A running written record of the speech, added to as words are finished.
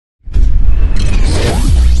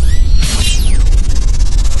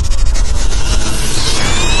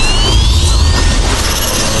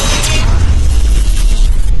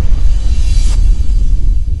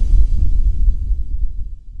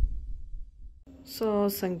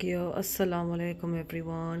संगियो अस्सलाम वालेकुम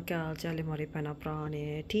एवरीवन, क्या हाल चाल है हमारे भैन भरा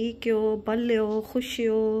ने? ठीक हो, भले हो, खुश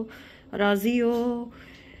हो, राजी हो?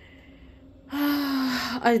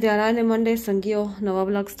 अज दिहाड़ा ने मंडे संगियो नवा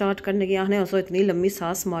ब्लॉग स्टार्ट करने की आने उसो इतनी लम्बी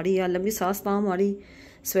सांस मारी या लंबी सांस तां मारी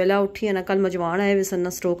सवेला उठी है ना। कल मजवान आए वे सन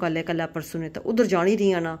स्ट्रोक आले कल परसों ने तो उधर जानी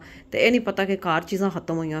रही ना तो यह नहीं पता कि घर चीज़ां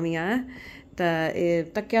खत्म हुई भी हैं। तो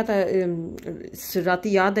तक्या तो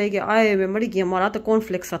राती याद है कि आए वे मड़ी गया मारा तो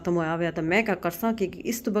कॉर्नफ्लेक्स खत्म होया हुआ तो मैं क्या करसा कि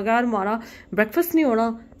इस तो बगैर मारा ब्रेकफास्ट नहीं होना,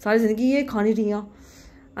 सारी ज़िंदगी ये खानी रही हैं।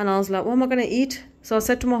 And I was like, what am I going to eat? So I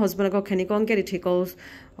said to my husband, I go, can you go and get it? He goes,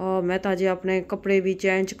 oh, मैं ताजे अपने कपड़े भी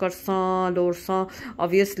चेंज कर सा लोर सा,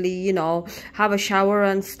 obviously, you know, have a shower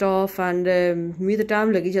and stuff, and me the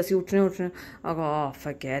time लगी जैसे उठने I go, oh,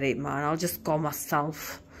 forget it, man, I'll just go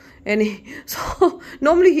myself. And so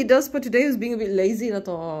normally he does, but today he was being a bit lazy, and I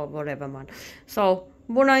thought, oh, whatever, man. So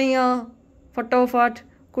बुनाइयाँ फटोफट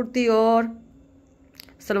कुर्ती और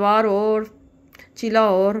सलवार और चीला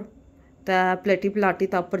और प्लेटी प्लाटी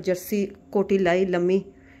तो उपर जर्सी कोटी लाई लम्मी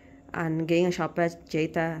and गई शापा चाहिए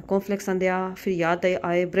कॉर्नफ्लेक्स आंदिया। फिर याद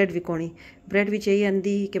आए ब्रेड भी कोनी, ब्रेड भी चाहिए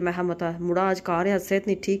आंदी कि मैं मता मुड़ा अज कार है सेहत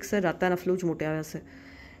नहीं ठीक से रात ना फ्लू च मुटिया वैसे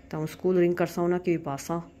तो हूँ स्कूल रिंग कर सा कि भी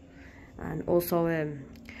पासा। एंड ऑल्सो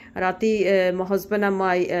राती my husband and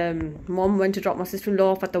my mom went to drop my sister in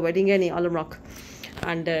law at the wedding in Alam rock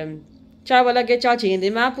and चाय वाला के चाह चाहिए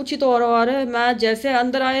मैं पूछी तो और मैं जैसे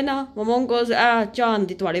अंदर आए ना ममोंग गोज चाह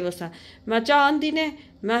आंदी थोड़े वास्ते मैं चाह आंदी ने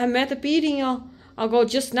मैं तो पी रही हूँ। I go,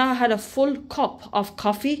 just now I had a full cup of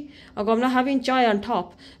coffee. I go, I'm not having chai on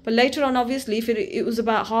top. But later on, obviously, if it was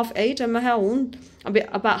about 8:30 and my own,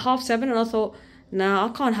 about 7:30, and I thought, nah, I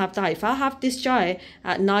can't have that. If I have this chai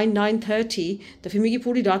at 9:30, तो फिर मेरी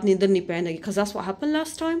पूरी रात नींदर नहीं पहनेगी, because that's what happened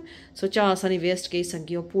last time. So चाह सानी waste गई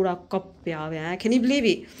संगियो पूरा कप पे आ गया है. Can you believe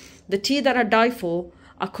it? The tea that I died for,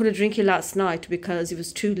 I couldn't drink it last night because it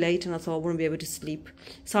was too late and I thought I wouldn't be able to sleep.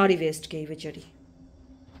 सारी waste गई बेचारी.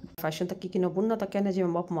 Fashion तक की किनो बुनना तक कहने जी मैं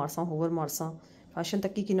मप मारसा होवर मारसा फैशन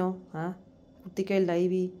तक की किनो हाँ कुर्ती के लाई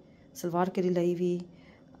भी सलवार के लाई भी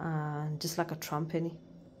just like a trump है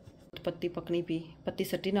नहीं पत्ती पकनी भी पत्ती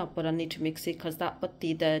सटी ना ऊपर I need to mix it because that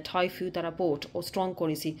patti the Thai food that I bought or strong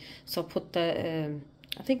Koni see so I put the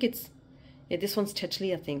I think it's this one's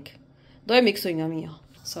Tetli I think though I mix हुई हैं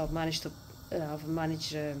so I've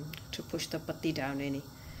managed to push the patti down any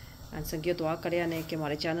and संगियो दुआ करे ने कि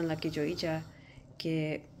हमारे channel लगे जो ही जाए कि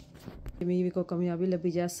मी भी कोई कामयाबी लभी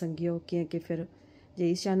जाए संगियो कि फिर जे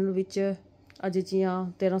इस चैनल विच अज जियां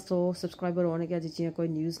 1300 सब्सक्राइबर होने के अज जियां कोई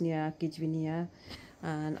न्यूज़ नहीं आया किच भी नहीं आया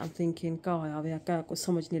एंड आई एम थिंकिंग क्या होया वे क्या कुछ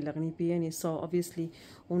समझ नहीं लगनी पी है नहीं सो ऑब्वियसली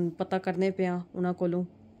उन पता करने पे उन्होंने कोलों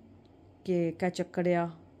कि क्या चक्कर आ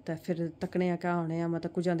तो फिर तकने क्या होने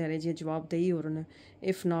मतलब कुछ आंदे जी जवाब दे ही और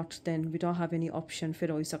if not then we don't have any option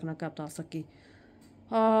फिर हो सकना क्या बता सकी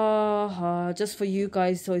just for you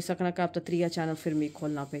guys हो सकना कि आप तो 3 चैनल फिर मी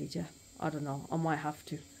खोलना पे जाए I don't know I might have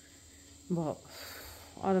to but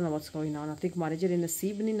I don't know what's going on I think हमारे जेरे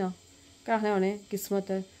नसीब नहीं ना क्या आखने होने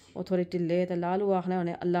किस्मत है वो थोड़े टिल्ले तो लालू आखने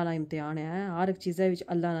होने अल्लाह ना इम्तिहान है हर एक चीज़ विच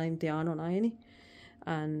अल्लाह ना इम्तिहान होना है नहीं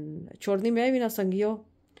एंड छोड़नी मैं भी ना संगियो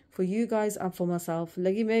for you guys and for myself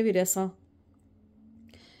लगी मैं भी रसा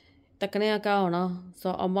तकने क्या होना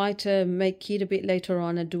so I might make it a bit later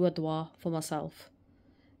on and do a dua for myself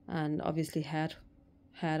and obviously hair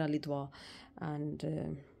वाली दुआ and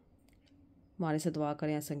हमारे से दुआ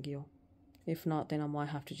करें संगियो if not then I might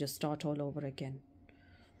have to just start all over again.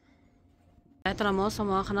 इतना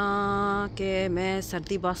मौसम आखना कि मैं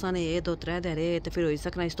सर्दी बासा ने ये 2-3 दे रहे तो फिर हो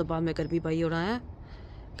सकना इस तो बाद में गर्मी पाई हो रहा है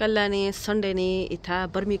कल ने संडे ने इतना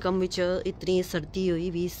बर्मी कम विच इतनी सर्दी हुई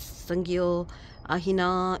भी संगियो आही ना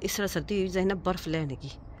इस तरह सर्दी हुई जैसे ना बर्फ़ लेने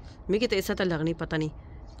की मिगी तो ऐसा तो लगनी पता नहीं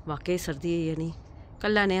वाकई सर्दी है या नहीं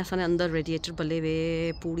कल ने असाने अंदर रेडिएटर बल्ले वे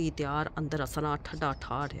पूरी तैयार अंदर असाना ठंडा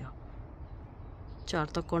ठार रहा 4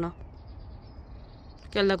 तक होना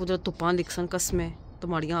कि अल्लाह कुदरत तुपान लिखसन कसमें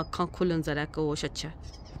तुम्हारियाँ अखां खुलन जरा कोश अच्छा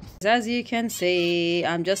As you can see,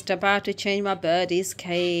 I'm just about to change my birdie's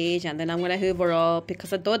cage and then I'm going to hoover up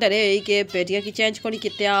because I thought that hey, birdies की change करी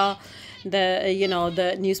कित्या the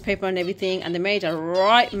newspaper and everything and they made a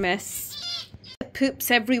right mess.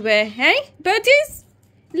 Poops everywhere, hey birdies?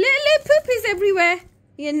 Little poopies everywhere.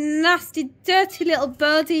 You nasty, dirty little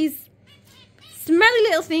birdies. Smelly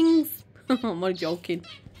little things. I'm not joking.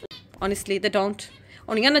 Honestly, they don't.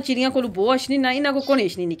 उन्हें ना चिड़िया को बोश नहीं ना इना को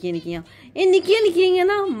कोनेश नहीं निकियां निकियां ये निकियां निकियां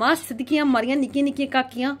ना मस्त दिखियां मारियां निकियां निकियां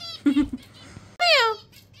काकियां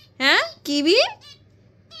हैं kiwi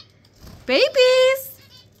babies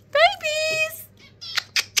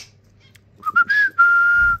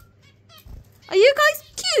are you guys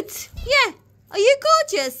cute yeah are you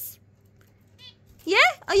gorgeous Yeah?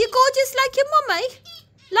 Are you gorgeous like your mummy?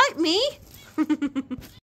 Like me?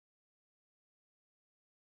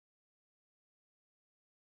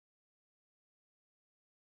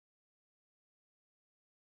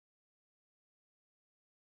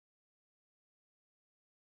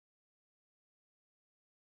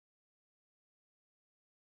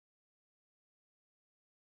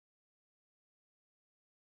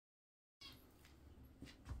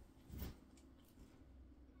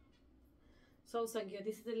 So Sangiyo,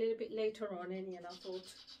 this is a little bit later on and I thought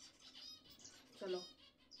चलो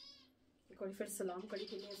एक बार फिर सलाम करी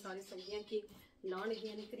थी सारी संगियां की लाने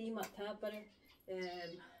गई ने क्रीम हथा पर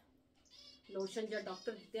लोशन जो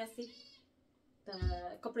डॉक्टर दित्या सी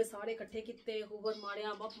कपड़े सारे इकट्ठे किते हूवर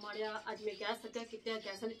मारिया बप मारिया आज मैं गैस सटा किते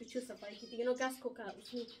गैस ने पीछे सफाई की यू नो गैस कुकर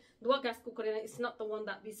उसने दुआ गैस कुकर है it's not the one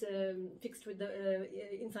that is fixed with the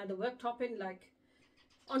inside the work top in like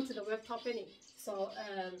onto the work top in so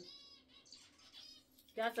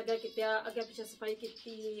gas अगर किते अगर पीछे सफाई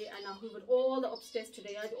की and I Hoover all the upstairs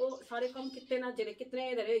today आज ओ सारे काम किते ना जेरे कितने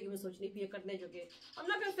इधर है मैं सोचनी भी करने जोगे I'm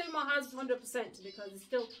not going to say my house 100% because it's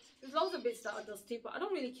still there's loads of bits that are dusty but I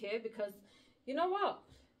don't really care because you know what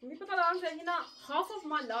me pata laan se na half of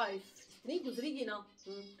my life nahi guzregi na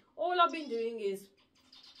all I've been doing is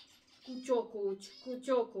kucho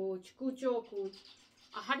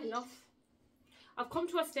I had enough I've come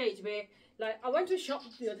to a stage where like I went to a shop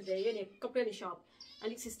the other day and a couple in shop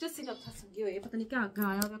and his sister sitting up Sangiyo pata nahi kya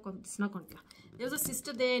gaya hoya kon disna kon kya there was a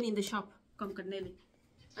sister there in the shop come karne li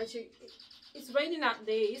and she it's raining out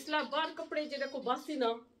there it's like bar kapde jehde ko basi na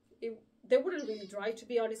they wouldn't really dry to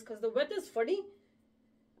be honest because the weather's funny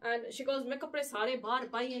and she goes मैं कपड़े सारे बाहर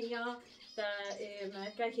पाई हैं यहाँ मैं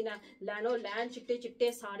क्या ही ना लैनो लैन चिट्टे चिट्टे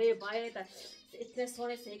सारे बाए इतने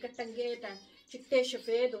सोने सही के टंगे चिट्टे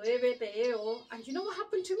सफेद होए हुए थे ओ and you know what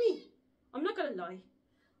happened to me I'm not gonna lie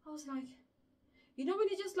I was like you know when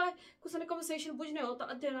you just like कुछ ना conversation बुझने हो तो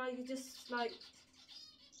अधेरा you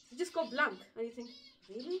just go blank and you think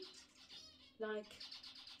really like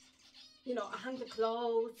you know I hang the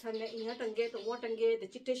clothes and यहाँ टंगे तो वो टंगे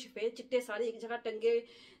the चिट्टे सफेद चिट्टे सारे एक जगह टंगे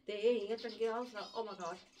ते यहाँ टंगे I was like oh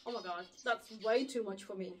my god that's way too much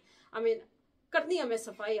for me I mean करनी है मैं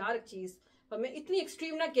सफाई हर एक चीज़ पर मैं इतनी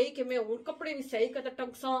एक्सट्रीम ना गई कि मैं उन कपड़े भी सही कर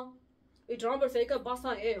टंगसा इधरों पर सही कर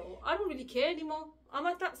बासा ये हो I don't really care anymore I'm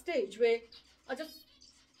at that stage where I just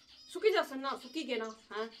सुखी जा सन्ना सुखी के ना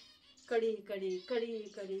हैं कड़ी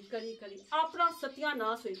अपना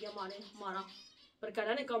सत्यानाश हो गया हमारा पर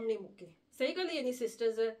करा ने कम नहीं मुके सही गल ये नहीं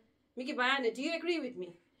सिस्टर्स मिकी बयान है do you agree with me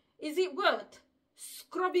is it worth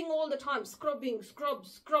scrubbing all the time scrub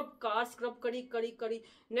car scrub कड़ी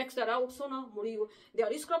next ara उठसो ना मुड़ी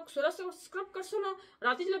दिहाड़ी scrub करसो ना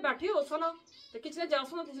राती जले बैठे हो सो ना तो किचन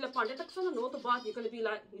जासो ना जले भांडे तक सो ना नो तो बाद you gonna be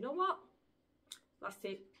like you know what that's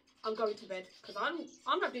it I'm going to bed because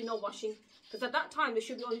I'm not doing no washing because at that time there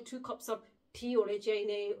should be only 2 cups of tea or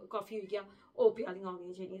coffee हो गया ओ प्यालियां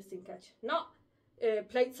होंगी जेनियां sink च not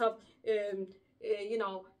plates of you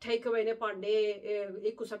know take away ne pande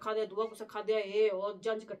ek kusa kha diya dua kusa kha diya ye aur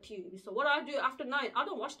janj ikkatthi hui so what I do after 9 I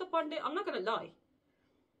don't wash the pande I'm not going to lie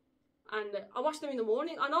and I wash them in the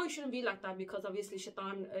morning I know you shouldn't be like that because obviously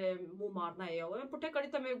shaitan muh marna hai aur putte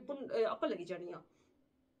kadi ta main appa lagi jani ha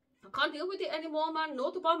I can't deal with it anymore man no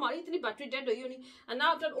to ba mari itni battery dead hoyi honi and now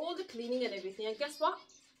I've done all the cleaning and everything and guess what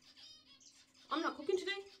I'm not cooking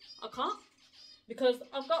today I can't because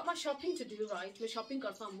I've got my shopping to do right मैं shopping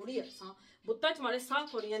करता हूँ मुड़ी अच्छा बुत्ता तुम्हारे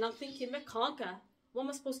साफ हो रही है and I'm thinking मैं खां क्या what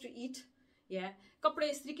am I supposed to eat yeah कपड़े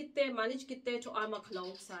इस्त्री कितने manage कितने to all my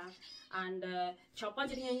clothes and छापा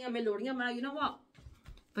जरियां हैं मैं लोड़ियां मैं you know what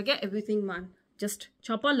forget everything man just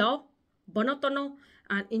छापा लाओ बनो तनो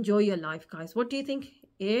and enjoy your life guys what do you think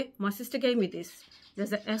my sister gave me this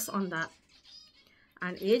there's an S on that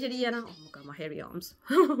and जरी है ना oh my god my hairy arms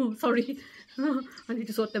sorry I need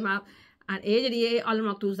to sort them out and zari al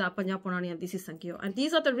maktuz da पंजा पुरानी this is Sangiyo and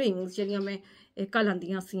these are the rings जरियां मैं कल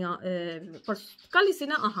आंदियां सियां पर कल ही सी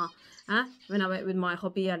ना when I went with my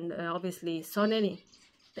hubby and obviously son any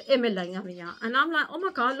the email लाइयां भैया and I'm like oh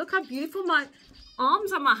my god look how beautiful my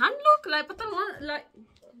arms and my hand look like पता like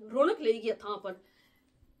रौनक ले गया था पर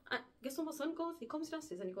guess what my son goes he comes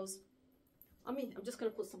downstairs and he goes I mean I'm just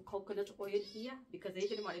gonna put some coconut oil here because they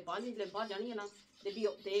didn't want to buy it buy जानी है ना they be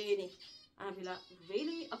up there and I'll be like,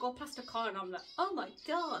 really? I go past the car and I'm like, oh my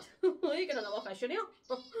god, you're gonna know what fashion here.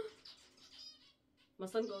 My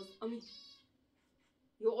son goes, I mean,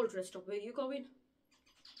 you're all dressed up, where are you going?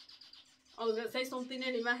 I was gonna say something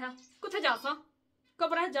in my hair. Kutha jasa?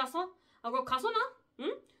 Kabra jasa? I go, Kaso na?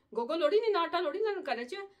 Gogo lodi ni nata lodi na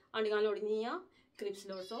karache, Andigan lodi niya, crepes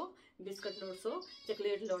lorso, biscuit lorso,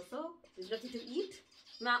 chocolate lorso, there's nothing to eat.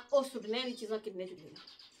 मैं ओ सुटने वाली चीज़ां कितने चुनी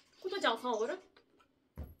कुछ जासा और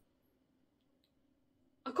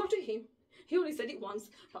I got to him. He only said it once,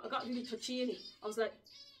 but I got really touchy in it. I was like,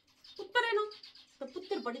 पुत्तर है ना, तो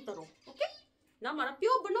पुत्तर बड़ी तरो, okay? ना हमारा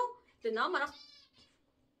प्यो बनो, तो ना हमारा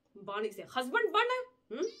बानी से husband बने,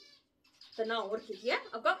 तो ना और क्या?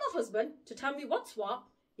 I've got my husband to tell me what's what.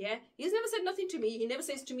 Yeah, he's never said nothing to me. He never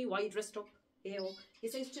says to me why you dressed up. He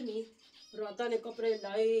says to me, राता ने कपड़े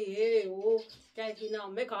लाए ये वो क्या कि ना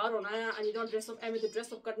मैं कार होना है and you don't dress up. I mean to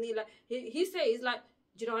dress up करनी like he says like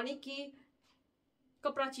जरानी की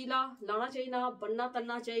कपड़ा चीला लाना चाहिए ना बनना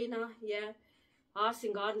तन्ना चाहिए ना ये हार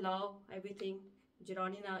सिंगार लाओ एवरीथिंग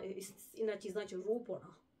जरानी ना इन चीज़ों च रूप होना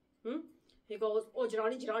he goes ओ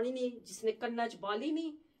जरानी नहीं जिसने कन्ना च बाली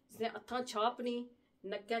नहीं जिसने हत्थां छाप नहीं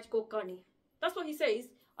नक्के च कोका नहीं that's what he says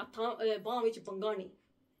हत्थां बांह विच बंगा नहीं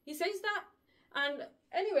he says that and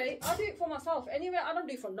anyway I do it for myself anyway I don't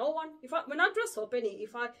do it for no one when I dress up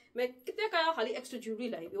मैं कितने का खाली extra jewelry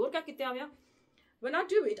लाई और क्या कितने आया when I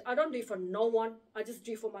do it, I don't do it for no one. I just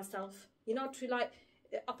do it for myself. You know, to like,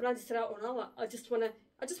 अपना जिस तरह होना हुआ. I just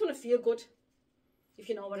wanna feel good. If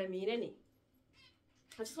you know what I mean, any.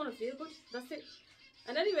 I just wanna feel good. That's it.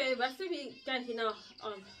 And anyway, वैसे भी क्या ही ना,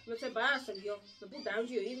 मुझसे बाहर संगियो, मैं बहुत down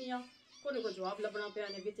to you even यार. कोने को जवाब लबना पे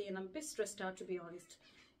and everything, and I'm a bit stressed out to be honest,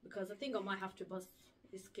 because I think I might have to बस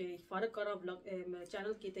इसके फारक करा vlog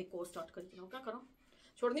channel की ते को start करती हूँ क्या करूँ?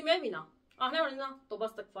 छोड़नी मैं भी ना. आने वाले ना तो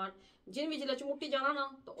बस तक फार जिन भी जिले चुमुट्टी जाना ना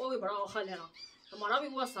तो वो भी बड़ा औखा लेना हमारा भी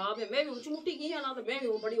वो साहब है मैं भी चुमुट्टी की है ना तो मैं भी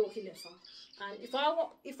वो बड़ी औखी ले सा and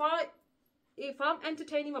if I'm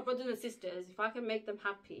entertaining my brothers and sisters if I can make them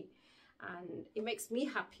happy and it makes me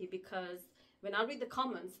happy because when I read the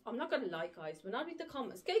comments I'm not gonna lie guys when I read the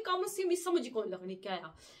comments कई comments से मैं समझ को लगनी क्या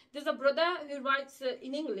है there's a brother who writes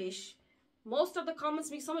in English most of the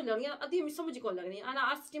comments मैं समझ लगनी आधी मैं समझ को लगनी and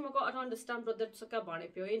I asked him I don't understand brother तो क्या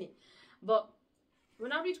बाने पे हो ये नहीं but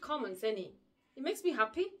when I read comments it makes me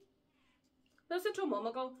happy. That's the mom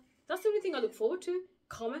I go that's the only thing I look forward to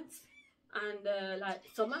comments and like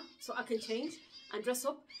summer so I can change and dress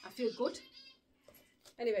up I feel good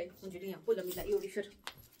anyway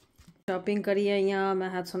shopping kari hai yahan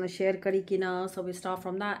main had sona share kari ki na so we start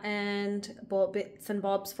from that and bought bits and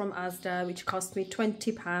bobs from Asda which cost me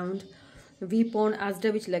 £20 £20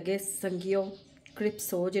 Asda which lage Sangiyo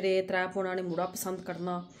crips ho jere 3 pound ne muda pasand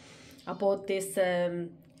karna I bought this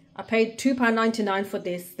I paid £2.99 for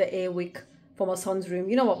this the air wick for my son's room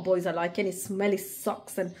you know what boys are like any smelly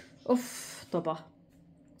socks and oof toba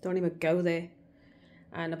don't even go there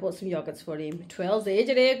and I bought some yogurts for him 12 age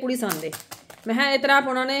jere kudi sande मैं है इतना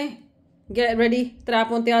पोना ने get ready 3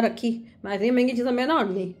 pound तैयार रखी मैं इतनी महंगी चीज़ें मैं ना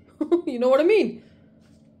आनी you know what I mean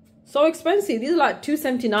so expensive these are like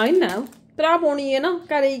 $2.79 now 3 pound ही है ना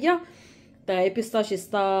क्या रही क्या ते पिस्ता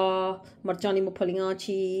शिस्ता मरचानी मुफलियाँ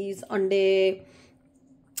cheese अंडे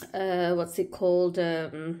what's it called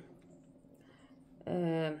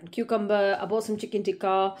cucumber I bought some chicken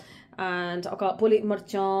tikka and I got bullet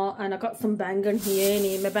marchan and I got some bangan here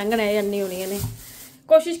नहीं मैं बैंगन है या नहीं होनी है नहीं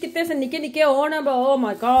कोशिश कितने से निके निके हो ना oh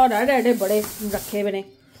my god एडे एडे बड़े रखे बने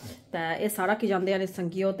ते ये सारा की जांदे ने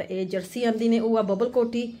संगियो ते ये जर्सी आंदी ने वो बबल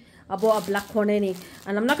कोटी अब वो ब्लैक होने नहीं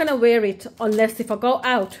and I'm not gonna wear it unless if I go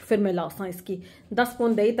out फिर मैं लासा इसकी 10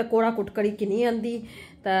 pound दे तक कोड़ा कुट करी की नहीं आंदी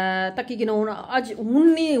ताकि कि ना आज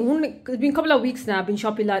it's been a couple of weeks now I've been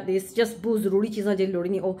shopping like this just बहुत ज़रूरी चीज़ें जो लोड़ी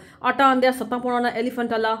नहीं ओ आटा आंदे 7 pound ना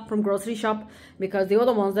elephant alla from grocery shop because the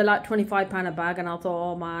other ones they're like £25 a bag and I thought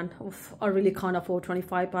oh man oof, I really can't afford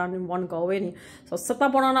 £25 in one go any so 7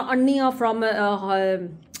 pound na anniya from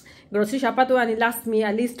grocery shop and it lasts me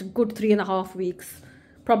at least good 3.5 weeks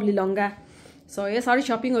probably longer so ये सारी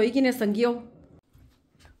shopping होगी ने संगियो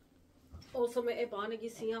also मैं बाने की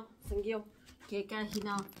सिया संगियो के क्या ही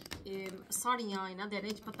ना साड़ियाँ है ना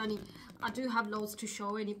देने पता नहीं I do have loads to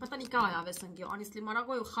show any पता नहीं क्या आया वैसे संगियो honestly मारा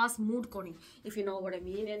कोई खास mood को नहीं if you know what I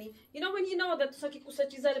mean any you know when you know that सकी कुछ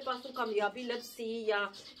चीज़ें ले पास तो कामयाबी let's see या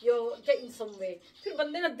you're getting somewhere फिर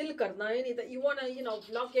बंदे ना दिल करना है नहीं that you wanna you know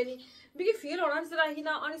vlog any because feel होना जरा ही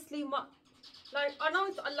ना honestly like I know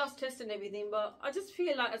it's Allah's test and everything but I just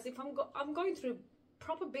feel like as if I'm going through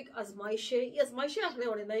proper big आजमाइशें आखने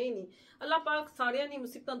होने नहीं अल्लाह पाक सारियां नहीं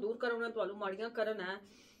मुसीबतां दूर करना है तो माड़ियां करना है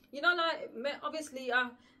you know like मैं obviously I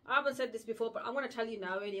haven't said this before but I'm going to tell you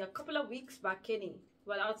now really a couple of weeks back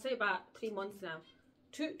well I'd say about 3 months now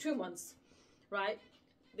 2 months right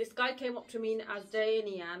this guy came up to me as day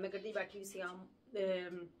मैं गड्डी बैठी सी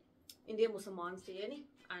Indian Musliman C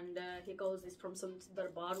and he goes is from some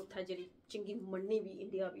darbar उत्था Jerry चिंगी मन्नी भी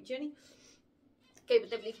India विच कई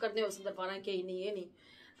बलीव करने उस दरबारा कई नहीं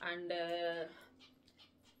and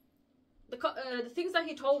the things that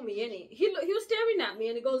he told me, and he was staring at me,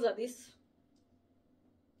 and he goes like this,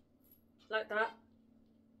 like that,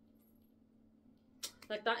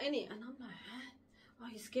 innit? And I'm like, huh? Oh,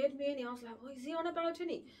 he scared me, innit? I was like, what is he on about,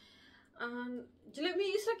 innit? And जिले में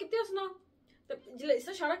इस तरह कितने असना जिले इस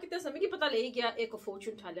सारा कितने समय की पता ले गया एक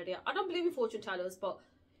fortune teller या I don't believe in fortune tellers, but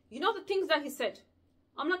you know the things that he said,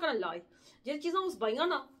 I'm not gonna lie, जिन चीज़ों उस बयां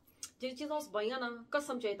ना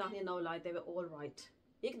कसम चाहता है ना lie, they were all right.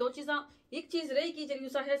 एक दो चीज़ां एक चीज़ रही कि जब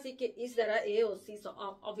यूसा है सी कि इस तरह ए और सी, so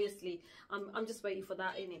obviously I'm just waiting for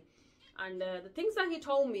that, innit? And the things that he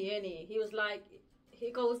told me, innit, he was like,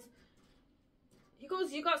 he goes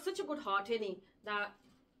you got such a good heart, innit, that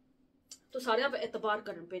तो सारे आप एतबार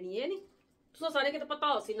करन पे नहीं है नी तो सारे के तो पता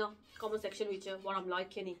हो सी ना comment section which what I'm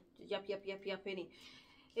like है नी yep है नी.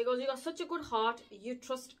 He goes, you got such a good heart, you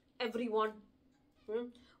trust everyone.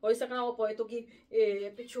 और इस तरह वो पोए तो कि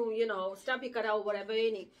पिछू you know stab ही करा or whatever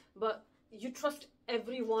है नी, but you trust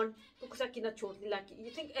everyone. तो कुछ की ना छोड़ दी, like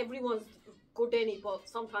you think everyone's good है नी, but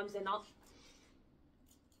sometimes they're not.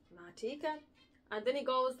 ना ठीक है. And then he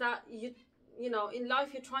goes that you know in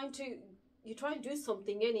life you're trying to do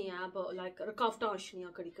something anyhow, but like rakavta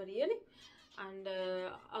ashniya kari kari any. And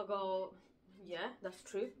I go, yeah, that's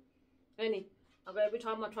true. Any, I go, every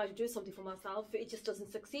time I try to do something for myself, it just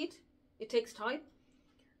doesn't succeed. It takes time,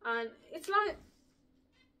 and it's like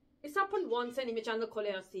it's happened once. Any me channel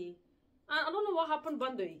khole asi, and I don't know what happened.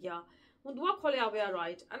 Band hui gaya. When dua khole awe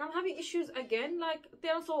right, and I'm having issues again. Like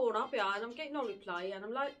tera so hona pe, and I'm getting no reply, and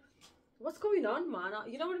I'm like, what's going on, man?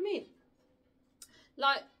 You know what I mean?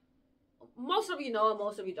 Like. Most of you know,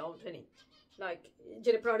 most of you don't, any. Like,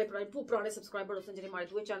 जेरे पुराने subscriber होते हैं जेरे हमारे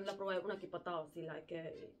दूसरे channel पर उन्हें की पता होती, like a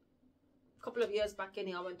couple of years back,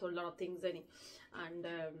 any I went through a lot of things, any, and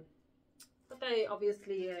but they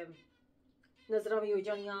obviously नजरा भी हुई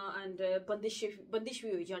जानिया and बंदिश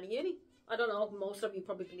भी हुई जानी, any. I don't know, most of you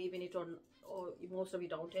probably believe in it or most of you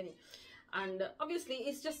don't, any. And obviously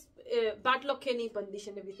it's just bad luck, any, bandish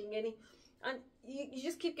and everything, any, and you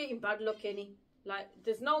just keep getting bad luck, any. Like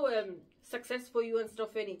there's no success for you and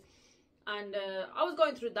stuff, any. And I was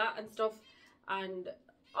going through that and stuff, and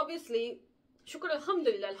obviously shukr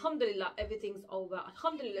alhamdulillah everything's over,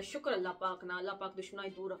 alhamdulillah, shukr Allah pak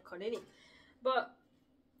dushmanai dur rakhan, any. But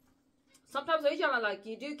sometimes like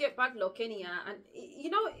you do get bad luck, any, and you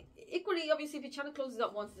know equally obviously if your channel closes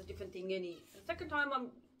up once it's a different thing, any. The second time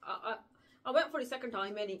I went for the second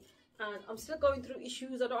time, any. And I'm still going through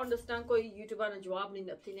issues. I don't understand koi YouTuber and jawab nahi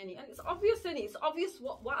nothing, any. And it's obvious, any. It's obvious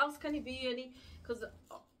what else can it be, any? Because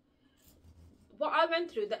what I went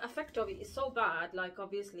through, the effect of it is so bad. Like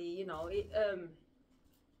obviously, you know, it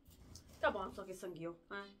Sangiyo,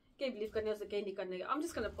 can't believe करने से कहीं नहीं करने. I'm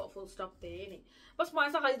just gonna put full stop there, any. बस मैं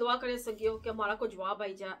ऐसा खाली दुआ करें संगियो कि हमारा कोई जवाब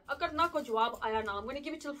आई जाए. अगर ना कोई जवाब आया ना, I'm gonna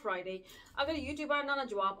give it till Friday. अगर YouTuber ना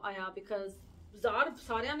जवाब आया, because ज़ार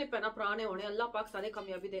सारे ने पैना पुराने होने, अल्लाह पाक सारे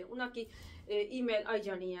कामयाबी दे, उन्हें की ईमेल आई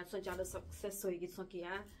जानी है, सो चैनल सक्सेस होएगी, सो की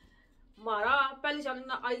है मारा पहले चैनल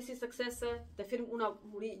ना आई सी सक्सेस है, तो फिर उन्हें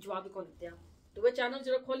मुड़ी जवाब भी कौन दिया, तो वे चैनल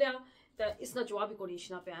जो खोलिया, तो इसना जवाब भी कौन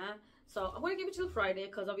इश्ना पे है. So I'm gonna give it till Friday,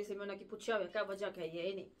 because obviously मैं उन्हें की पूछा हुआ क्या वजह क्या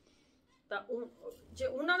ये नहीं, तो जे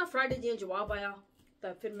उन्हें ना Friday जी जवाब आया,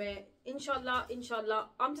 तो फिर मैं इंशाल्लाह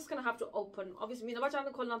I'm just gonna have to open, obviously मैं नवा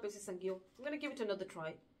चैनल खोलना पे से संगियो, I'm gonna give it another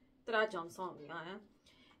try. Try Johnson, yeah.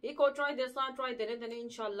 You go try this, I try that, and then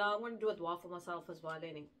inshallah, I'm going to do a dua for myself as well,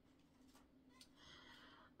 any.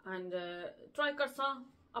 And try करसा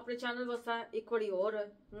अपने channel वसा एक बड़ी और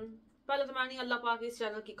पहले तो मैंने अल्लाह पाक इस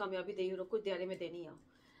channel की कामयाबी दे रही कुछ देरी में देनी है.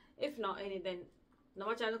 If not, any then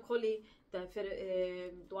नवा channel खोली तो फिर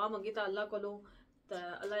दुआ मंगी तो अल्लाह को लो तो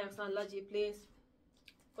अल्लाह यकसा अल्लाह जी please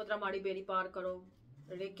कुदरा माड़ी बेरी पार करो,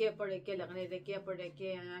 रेके पर रेके लगने रेके पर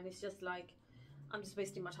रेके, and it's just like I'm just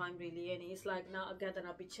wasting my time really, and it's like now again and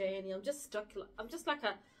I'll be chaining. I'm just stuck. I'm just like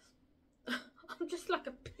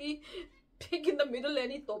a pig in the middle,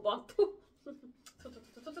 any tobato.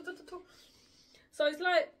 So it's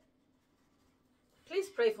like, please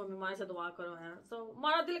pray for me, my sa dua karo hai. So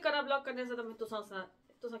mara dil kara vlog karne se to main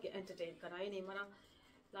tusa ke entertain kara hi nahi mara,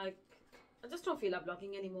 like I just don't feel like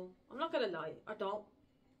vlogging anymore. I'm not gonna lie, I don't.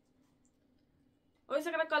 और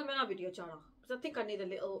इसे करा कल मैं ना video चाड़ा, because I think I need a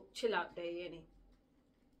little chill out day, any.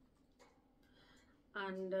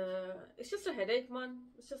 And it's just a headache, man.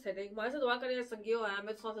 It's just a headache. मैं ऐसे दुआ करें संगियो है,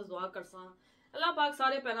 मैं तो दुआ कर सा अल्लाह पाक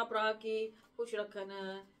सारे पैना परा की खुश रखन,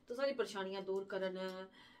 तो सारी परेशानियां दूर करन,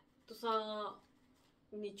 तो सा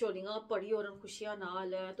नीचोलियां पड़ी और खुशियां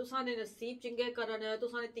नाल, तो साने नसीब चिंगे करन, तो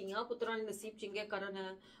साने तियां पुत्रा ने नसीब चिंगे करन,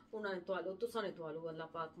 उन्होंने तुआलो तो साने तुआलो अल्लाह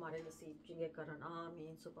पाक मारे नसीब चिंगे करन,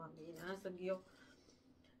 आमीन सुभान आमीन है संगियो.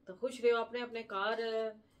 तो खुश रहो अपने अपने कार,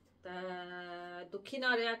 दुखी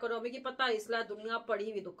ना रहा करो। मिगी पता इसलिए दुनिया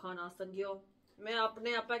पड़ी भी दुखा ना संगियो। मैं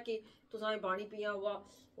अपने आप है कि तुसां बाणी पिया हुआ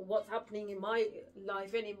what's happening in my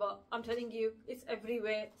life any, but I am telling you it's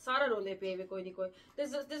everywhere. सारा रोले पे हुए कोई नहीं कोई,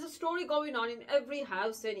 there's a story going on in every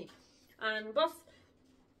house any. And बस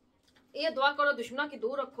ये दुआ करो दुश्मना की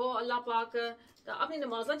दूर रखो अल्लाह पाक। तो अपनी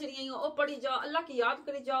नमाजा जरिए वो पढ़ी जाओ, अल्लाह की याद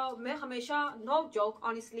करी जाओ। मैं हमेशा नो जोक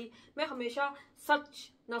ऑनेस्टली मैं हमेशा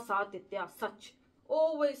सच ना साथ दित्या, सच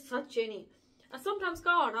always सच है नहीं। and sometimes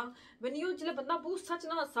का होना when you जिले बंदा बहुत सच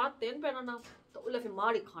ना साथ देन पैना ना तो उल्ले फिर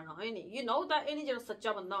मार ही खाना है नहीं। you know that है नहीं जरा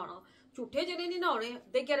सच्चा बंदा होना, झूठे जने नहीं ना होने,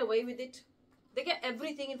 they get away with it, they get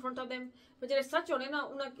everything in front of them। पर जरे सच होने ना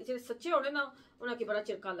उन्हें जरे सच्चे होने ना उन्हें की बड़ा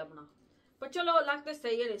चिरका लबना। पर चलो लगते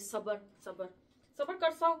सही है, सबर सबर सबर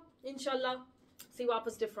कर सो इंशाल्लाह। See what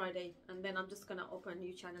happens this Friday and then I'm just gonna open a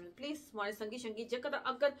new channel। Please हमारे संगी संगी जेकर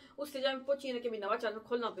अगर उस स्टेज में पहुंची है कि मैं नवा चैनल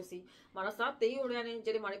खोलना पे सी हमारा साथ दे ही उड़िया ने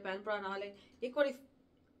जेरे हमारे भैन भरा नाल है। एक बार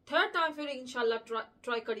थर्ड टाइम फिर इंशाल्लाह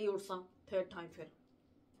ट्राई करी उड़सा थर्ड टाइम फिर।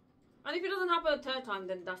 and if it doesn't happen a third time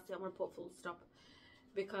then that's it, I'm gonna put full stop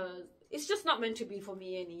because it's just not meant to be for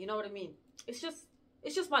me any, you know what I mean। it's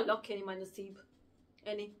just my luck any, my naseeb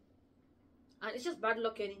any, and it's just bad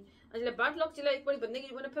luck any। and जब bad luck चला एक बार बंदे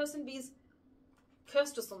की when a person be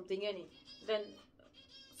cursed or something any, then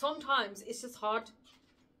sometimes it's just hard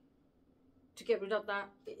to get rid of that,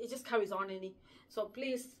 it just carries on any। so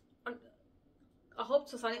please I hope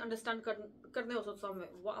society understand करने हो सब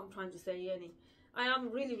what I'm trying to say any। I am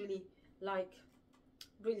really like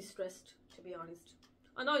really stressed to be honest।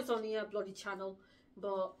 I know it's only a bloody channel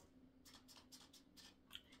but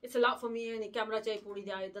it's a lot for me any। Camera चाहिए पूरी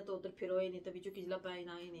जाए इधर तो उधर फिरो नहीं तभी चुकी जला पाए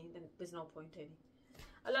ना ही नहीं, then there's no point any।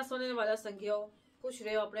 अल्लाह सोने वाला संगियो खुश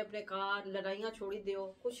रहो अपने अपने कार लड़ाइयाँ छोड़ी दियो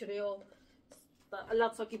खुश रहो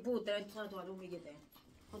अल्लाह की भूत है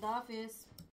खुदा हाफिज़।